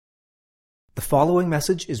following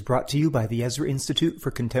message is brought to you by the Ezra Institute for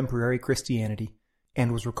Contemporary Christianity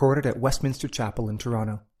and was recorded at Westminster Chapel in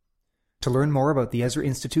Toronto. To learn more about the Ezra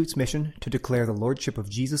Institute's mission to declare the Lordship of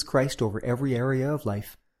Jesus Christ over every area of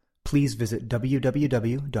life, please visit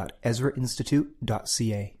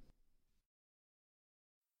www.ezrainstitute.ca.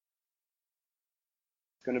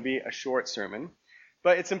 It's going to be a short sermon,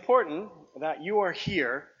 but it's important that you are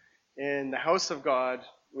here in the house of God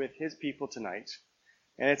with His people tonight.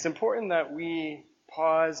 And it's important that we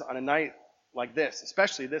pause on a night like this,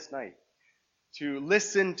 especially this night, to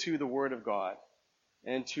listen to the Word of God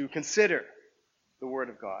and to consider the Word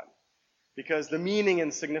of God. Because the meaning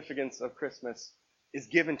and significance of Christmas is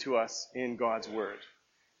given to us in God's Word.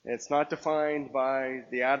 It's not defined by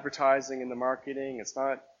the advertising and the marketing. It's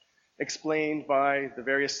not explained by the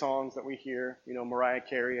various songs that we hear. You know, Mariah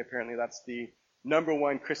Carey, apparently that's the number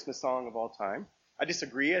one Christmas song of all time. I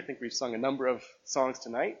disagree. I think we've sung a number of songs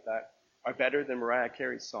tonight that are better than Mariah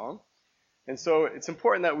Carey's song. And so it's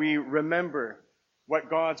important that we remember what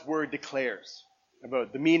God's Word declares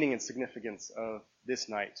about the meaning and significance of this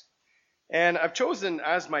night. And I've chosen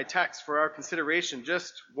as my text for our consideration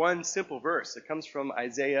just one simple verse. It comes from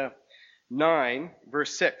Isaiah 9,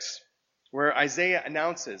 verse 6, where Isaiah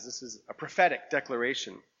announces, this is a prophetic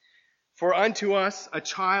declaration, "For unto us a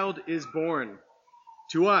child is born,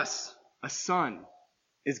 to us a son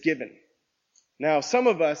is given." Now, some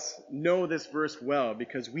of us know this verse well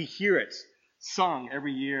because we hear it sung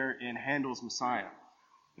every year in Handel's Messiah.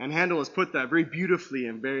 And Handel has put that very beautifully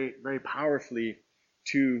and very, very powerfully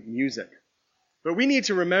to music. But we need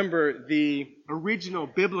to remember the original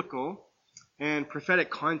biblical and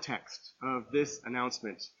prophetic context of this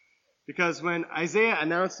announcement. Because when Isaiah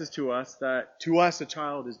announces to us that to us a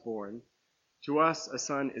child is born, to us a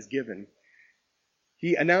son is given,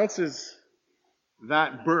 he announces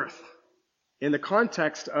that birth in the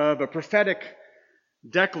context of a prophetic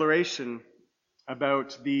declaration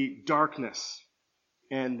about the darkness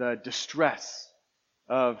and the distress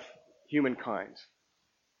of humankind.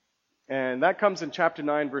 And that comes in chapter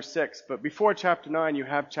 9, verse 6. But before chapter 9, you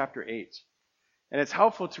have chapter 8. And it's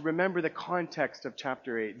helpful to remember the context of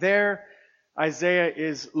chapter 8. There, Isaiah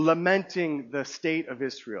is lamenting the state of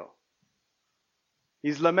Israel.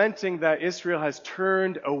 He's lamenting that Israel has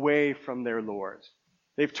turned away from their Lord.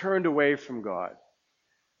 They've turned away from God.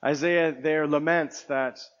 Isaiah there laments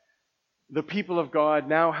that the people of God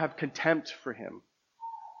now have contempt for Him.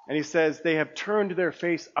 And he says they have turned their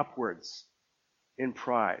face upwards in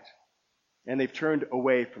pride. And they've turned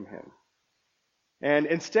away from Him. And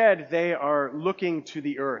instead, they are looking to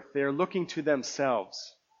the earth. They are looking to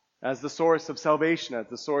themselves as the source of salvation, as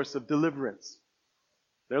the source of deliverance.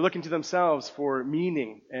 They're looking to themselves for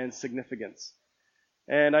meaning and significance.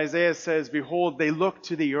 And Isaiah says, behold, they look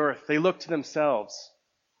to the earth. They look to themselves.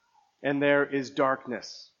 And there is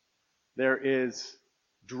darkness. There is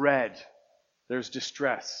dread. There's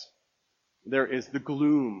distress. There is the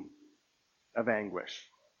gloom of anguish.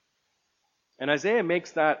 And Isaiah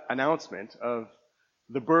makes that announcement of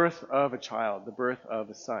the birth of a child, the birth of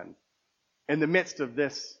a son, in the midst of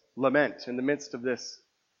this lament, in the midst of this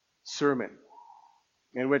sermon,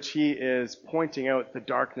 in which he is pointing out the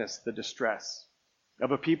darkness, the distress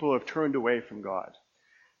of a people who have turned away from God.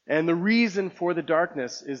 And the reason for the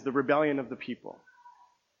darkness is the rebellion of the people.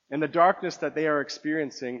 And the darkness that they are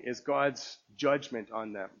experiencing is God's judgment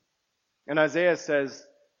on them. And Isaiah says,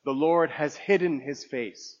 the Lord has hidden His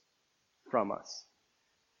face from us.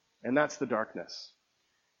 And that's the darkness.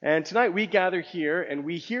 And tonight we gather here and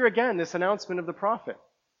we hear again this announcement of the prophet.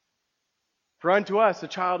 For unto us a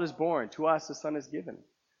child is born, to us a son is given.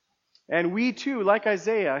 And we too, like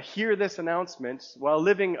Isaiah, hear this announcement while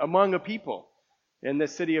living among a people in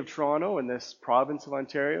this city of Toronto, in this province of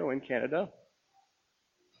Ontario, in Canada,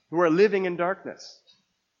 who are living in darkness,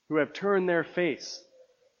 who have turned their face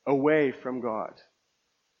away from God.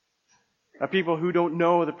 A people who don't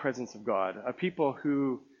know the presence of God. A people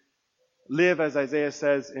who live, as Isaiah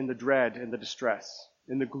says, in the dread and the distress,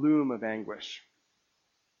 in the gloom of anguish.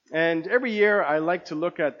 And every year I like to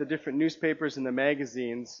look at the different newspapers and the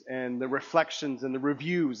magazines and the reflections and the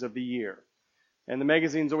reviews of the year. And the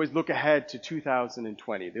magazines always look ahead to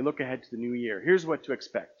 2020. They look ahead to the new year. Here's what to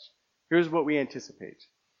expect. Here's what we anticipate.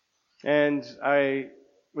 And I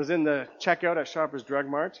was in the checkout at Shoppers Drug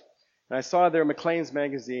Mart, and I saw their Maclean's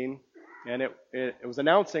magazine, and it was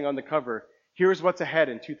announcing on the cover, here's what's ahead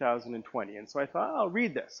in 2020. And so I thought, I'll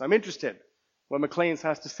read this. I'm interested what Maclean's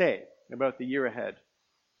has to say about the year ahead.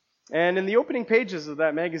 And in the opening pages of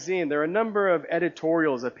that magazine, there are a number of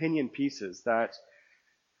editorials, opinion pieces that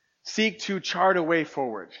seek to chart a way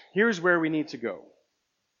forward. Here's where we need to go.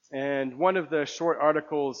 And one of the short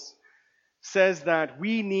articles says that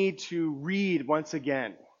we need to read once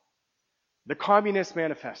again the Communist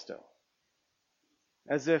Manifesto,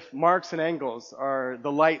 as if Marx and Engels are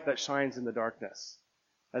the light that shines in the darkness,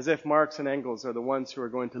 as if Marx and Engels are the ones who are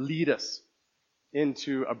going to lead us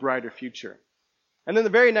into a brighter future. And then the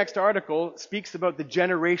very next article speaks about the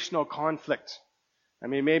generational conflict. I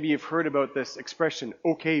mean, maybe you've heard about this expression,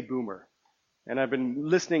 okay, boomer. And I've been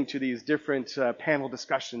listening to these different panel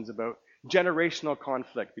discussions about generational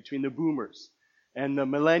conflict between the boomers and the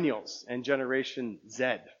millennials and Generation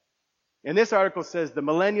Z. And this article says the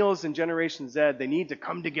millennials and Generation Z, they need to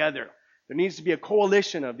come together. There needs to be a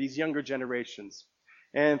coalition of these younger generations.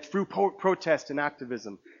 And through protest and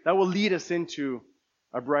activism, that will lead us into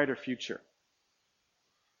a brighter future.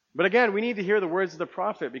 But again, we need to hear the words of the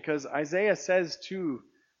prophet, because Isaiah says to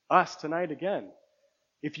us tonight again,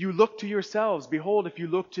 if you look to yourselves, behold, if you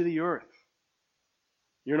look to the earth,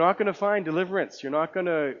 you're not going to find deliverance. You're not going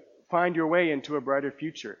to find your way into a brighter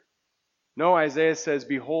future. No, Isaiah says,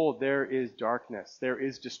 behold, there is darkness. There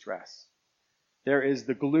is distress. There is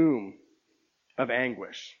the gloom of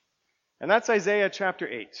anguish. And that's Isaiah chapter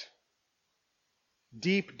 8.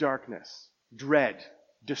 Deep darkness, dread,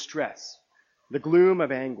 distress, the gloom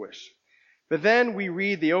of anguish. But then we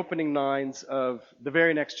read the opening lines of the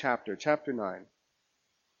very next chapter, chapter 9.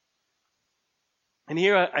 And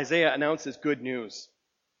here Isaiah announces good news.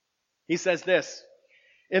 He says this,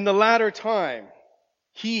 in the latter time,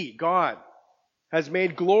 He, God, has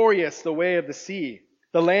made glorious the way of the sea,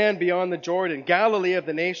 the land beyond the Jordan, Galilee of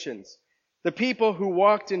the nations. The people who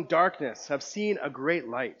walked in darkness have seen a great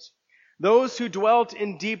light. Those who dwelt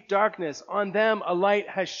in deep darkness, on them a light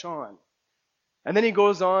has shone. And then he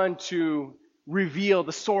goes on to reveal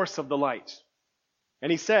the source of the light.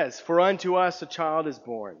 And he says, for unto us a child is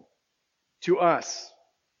born, to us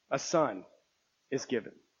a son is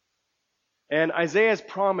given. And Isaiah's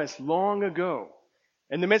promise long ago,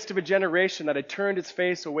 in the midst of a generation that had turned its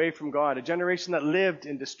face away from God, a generation that lived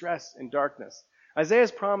in distress and darkness,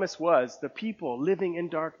 Isaiah's promise was the people living in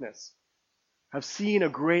darkness have seen a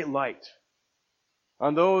great light.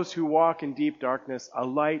 On those who walk in deep darkness, a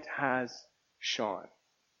light has shone.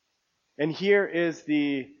 And here is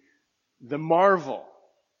the marvel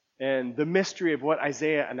and the mystery of what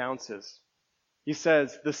Isaiah announces. He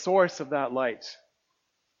says, the source of that light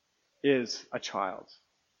is a child.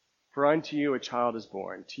 For unto you a child is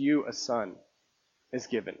born, to you a son is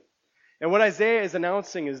given. And what Isaiah is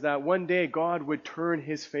announcing is that one day God would turn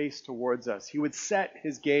His face towards us. He would set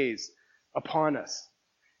His gaze upon us.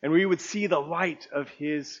 And we would see the light of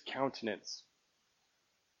His countenance.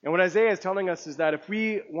 And what Isaiah is telling us is that if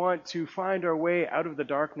we want to find our way out of the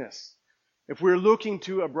darkness, if we're looking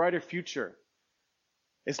to a brighter future,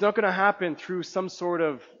 it's not going to happen through some sort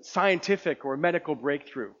of scientific or medical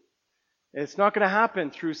breakthrough. It's not going to happen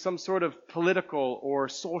through some sort of political or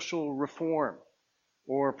social reform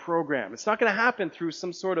or program. It's not going to happen through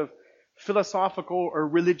some sort of philosophical or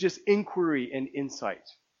religious inquiry and insight.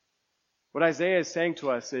 What Isaiah is saying to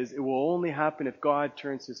us is it will only happen if God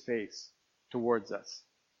turns His face towards us.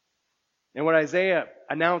 And what Isaiah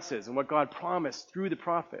announces and what God promised through the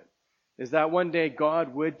prophet is that one day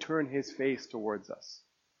God would turn His face towards us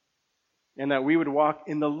and that we would walk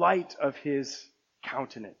in the light of His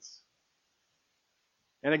countenance.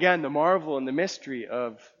 And again, the marvel and the mystery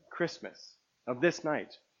of Christmas, of this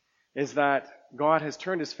night, is that God has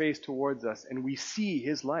turned His face towards us and we see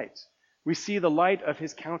His light. We see the light of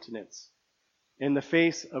His countenance in the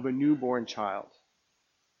face of a newborn child.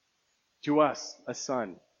 To us, a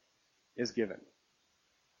son is given.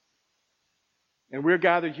 And we're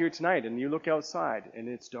gathered here tonight, and you look outside, and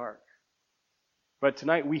it's dark. But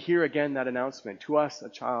tonight we hear again that announcement. To us, a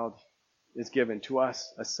child is given. To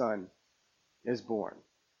us, a son is born.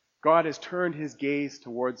 God has turned His gaze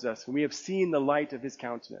towards us, and we have seen the light of His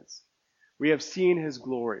countenance. We have seen His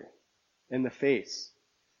glory in the face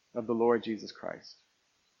of the Lord Jesus Christ.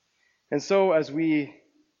 And so as we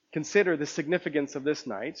consider the significance of this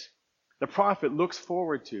night, the prophet looks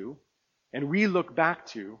forward to, and we look back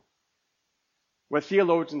to, what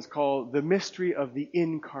theologians call the mystery of the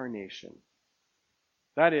incarnation.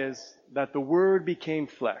 That is, that the Word became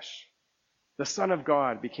flesh. The Son of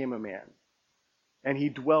God became a man. And He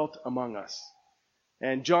dwelt among us.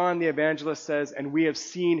 And John the evangelist says, and we have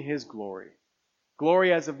seen His glory.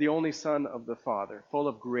 Glory as of the only Son of the Father, full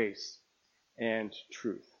of grace and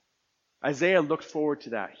truth. Isaiah looked forward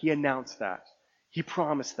to that. He announced that. He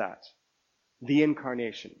promised that. The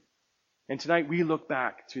incarnation. And tonight we look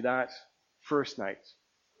back to that first night.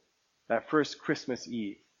 That first Christmas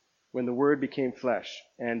Eve. When the Word became flesh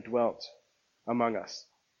and dwelt among us.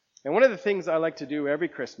 And one of the things I like to do every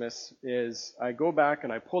Christmas is I go back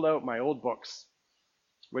and I pull out my old books,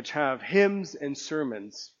 which have hymns and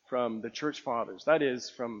sermons from the church fathers. That is,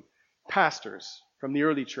 from pastors from the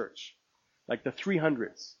early church, like the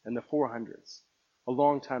 300s and the 400s, a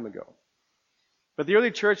long time ago. But the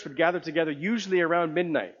early church would gather together usually around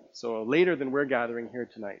midnight, so later than we're gathering here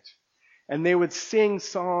tonight. And they would sing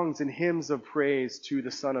songs and hymns of praise to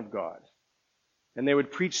the Son of God. And they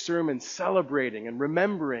would preach sermons celebrating and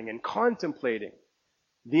remembering and contemplating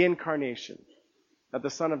the incarnation, that the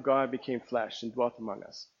Son of God became flesh and dwelt among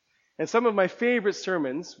us. And some of my favorite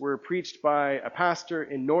sermons were preached by a pastor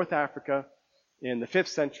in North Africa in the 5th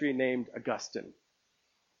century named Augustine.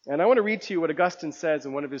 And I want to read to you what Augustine says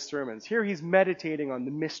in one of his sermons. Here he's meditating on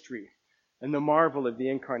the mystery and the marvel of the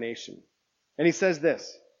incarnation. And he says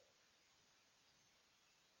this: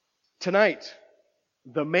 "Tonight,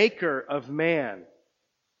 the maker of man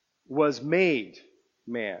was made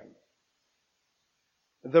man.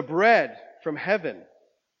 The bread from heaven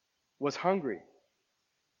was hungry.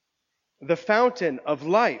 The fountain of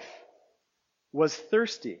life was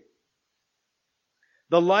thirsty.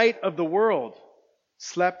 The light of the world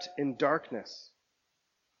slept in darkness.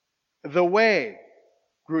 The way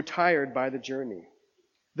grew tired by the journey.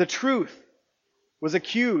 The truth was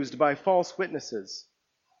accused by false witnesses.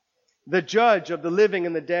 The judge of the living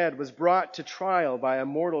and the dead was brought to trial by a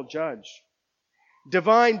mortal judge.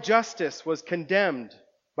 Divine justice was condemned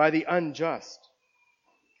by the unjust.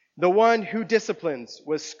 The one who disciplines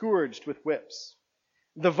was scourged with whips.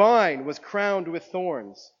 The vine was crowned with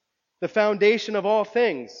thorns. The foundation of all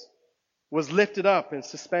things was lifted up and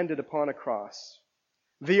suspended upon a cross.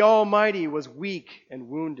 The Almighty was weak and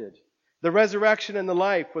wounded. The resurrection and the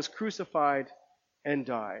life was crucified and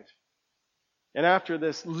died." And after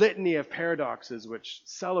this litany of paradoxes which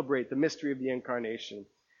celebrate the mystery of the incarnation,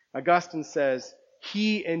 Augustine says,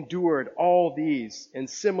 "He endured all these and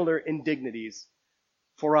similar indignities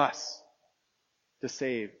for us, to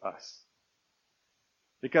save us."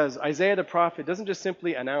 Because Isaiah the prophet doesn't just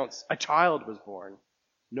simply announce a child was born.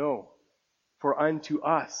 No, for unto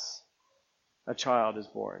us a child is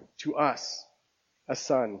born. To us a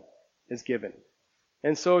son is given.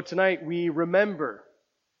 And so tonight we remember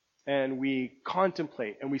and we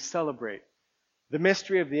contemplate and we celebrate the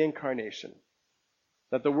mystery of the incarnation,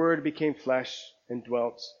 that the Word became flesh and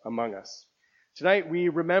dwelt among us. Tonight we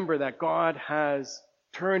remember that God has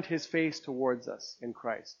turned his face towards us in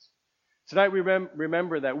Christ. Tonight we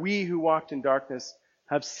remember that we who walked in darkness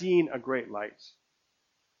have seen a great light.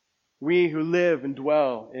 We who live and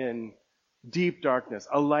dwell in deep darkness,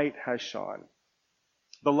 a light has shone.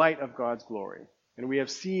 The light of God's glory. And we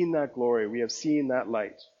have seen that glory, we have seen that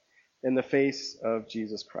light in the face of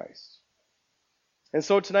Jesus Christ. And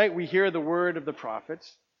so tonight we hear the word of the prophet,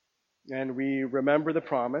 and we remember the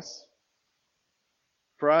promise.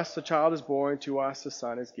 For us a child is born, to us a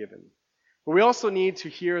son is given. But we also need to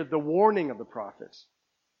hear the warning of the prophet,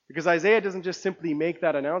 because Isaiah doesn't just simply make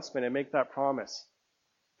that announcement and make that promise,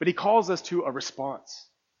 but he calls us to a response.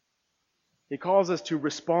 He calls us to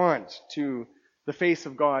respond to the face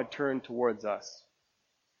of God turned towards us.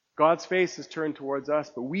 God's face is turned towards us,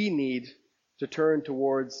 but we need to turn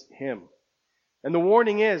towards him. And the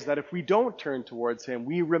warning is that if we don't turn towards him,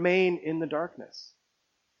 we remain in the darkness.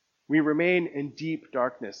 We remain in deep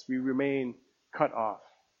darkness. We remain cut off.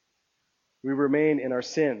 We remain in our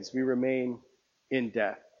sins. We remain in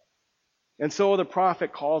death. And so the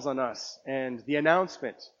prophet calls on us, and the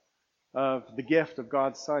announcement of the gift of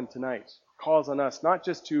God's Son tonight calls on us not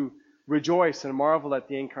just to rejoice and marvel at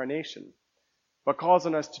the incarnation, but calls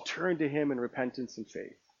on us to turn to him in repentance and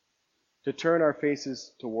faith, to turn our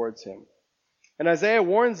faces towards him. And Isaiah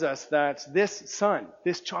warns us that this son,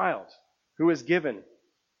 this child who is given,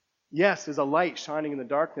 yes, is a light shining in the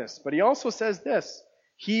darkness, but he also says this: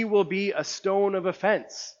 he will be a stone of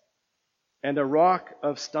offense and a rock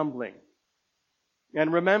of stumbling.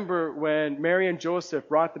 And remember when Mary and Joseph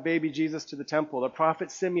brought the baby Jesus to the temple, the prophet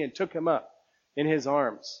Simeon took him up in his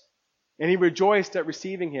arms. And he rejoiced at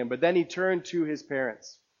receiving him. But then he turned to his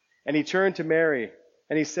parents. And he turned to Mary.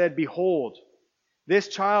 And he said, "Behold, this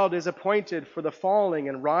child is appointed for the falling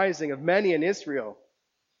and rising of many in Israel,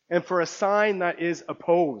 and for a sign that is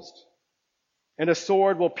opposed. And a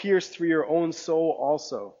sword will pierce through your own soul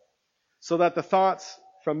also, so that the thoughts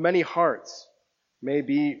from many hearts may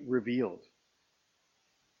be revealed."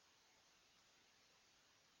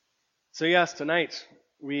 So yes, tonight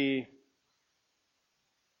we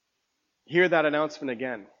hear that announcement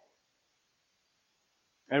again.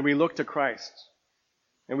 And we look to Christ.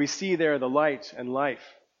 And we see there the light and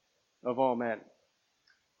life of all men.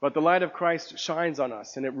 But the light of Christ shines on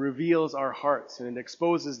us, and it reveals our hearts, and it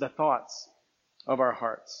exposes the thoughts of our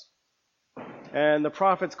hearts. And the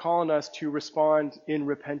prophet's calling us to respond in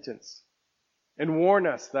repentance and warn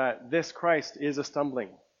us that this Christ is a stumbling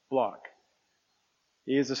block.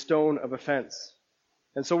 He is a stone of offense.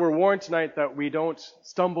 And so we're warned tonight that we don't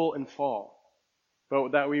stumble and fall,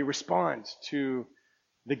 but that we respond to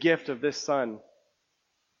the gift of this Son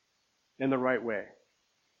in the right way.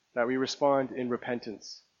 That we respond in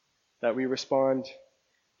repentance. That we respond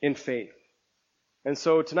in faith. And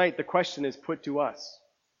so tonight the question is put to us.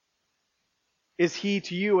 Is he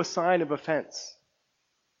to you a sign of offense?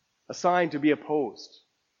 A sign to be opposed?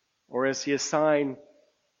 Or is he a sign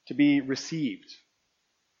to be received?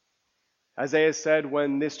 Isaiah said,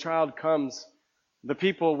 when this child comes, the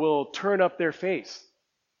people will turn up their face,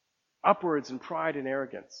 upwards in pride and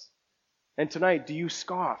arrogance. And tonight, do you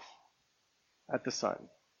scoff at the Son?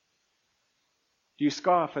 Do you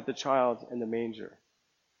scoff at the child in the manger?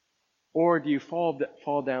 Or do you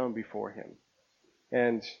fall down before him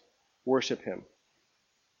and worship him?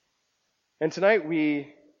 And tonight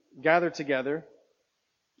we gather together.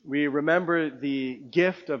 We remember the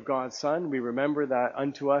gift of God's Son. We remember that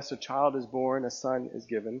unto us a child is born, a son is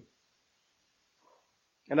given.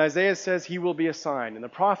 And Isaiah says he will be a sign, and the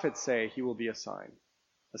prophets say he will be a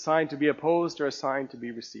sign to be opposed or a sign to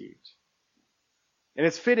be received. And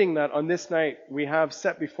it's fitting that on this night we have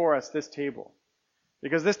set before us this table,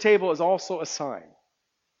 because this table is also a sign.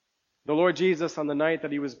 The Lord Jesus, on the night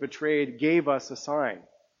that he was betrayed, gave us a sign.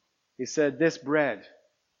 He said, this bread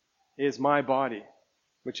is my body,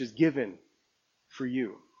 which is given for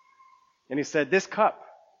you. And he said, this cup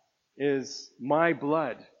is my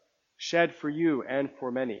blood, shed for you and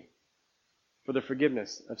for many, for the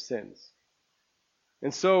forgiveness of sins.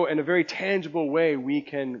 And so, in a very tangible way, we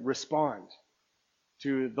can respond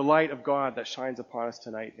to the light of God that shines upon us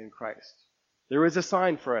tonight in Christ. There is a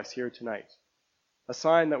sign for us here tonight, a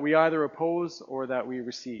sign that we either oppose or that we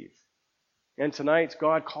receive. And tonight,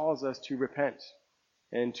 God calls us to repent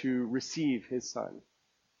and to receive his Son.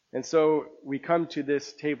 And so we come to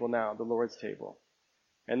this table now, the Lord's table.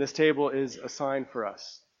 And this table is a sign for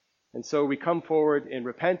us. And so we come forward in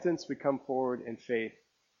repentance, we come forward in faith,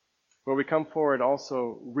 but we come forward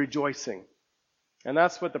also rejoicing. And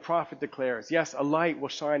that's what the prophet declares. Yes, a light will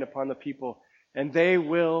shine upon the people, and they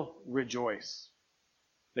will rejoice.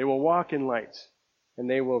 They will walk in light, and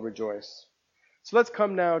they will rejoice. So let's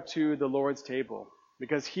come now to the Lord's table,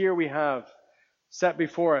 because here we have set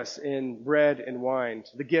before us in bread and wine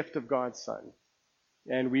the gift of God's Son.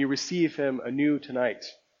 And we receive him anew tonight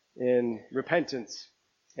in repentance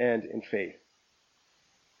and in faith.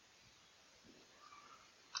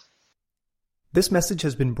 This message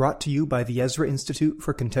has been brought to you by the Ezra Institute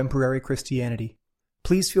for Contemporary Christianity.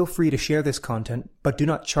 Please feel free to share this content, but do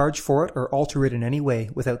not charge for it or alter it in any way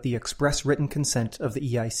without the express written consent of the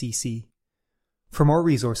EICC. For more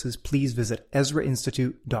resources, please visit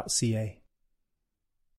ezrainstitute.ca.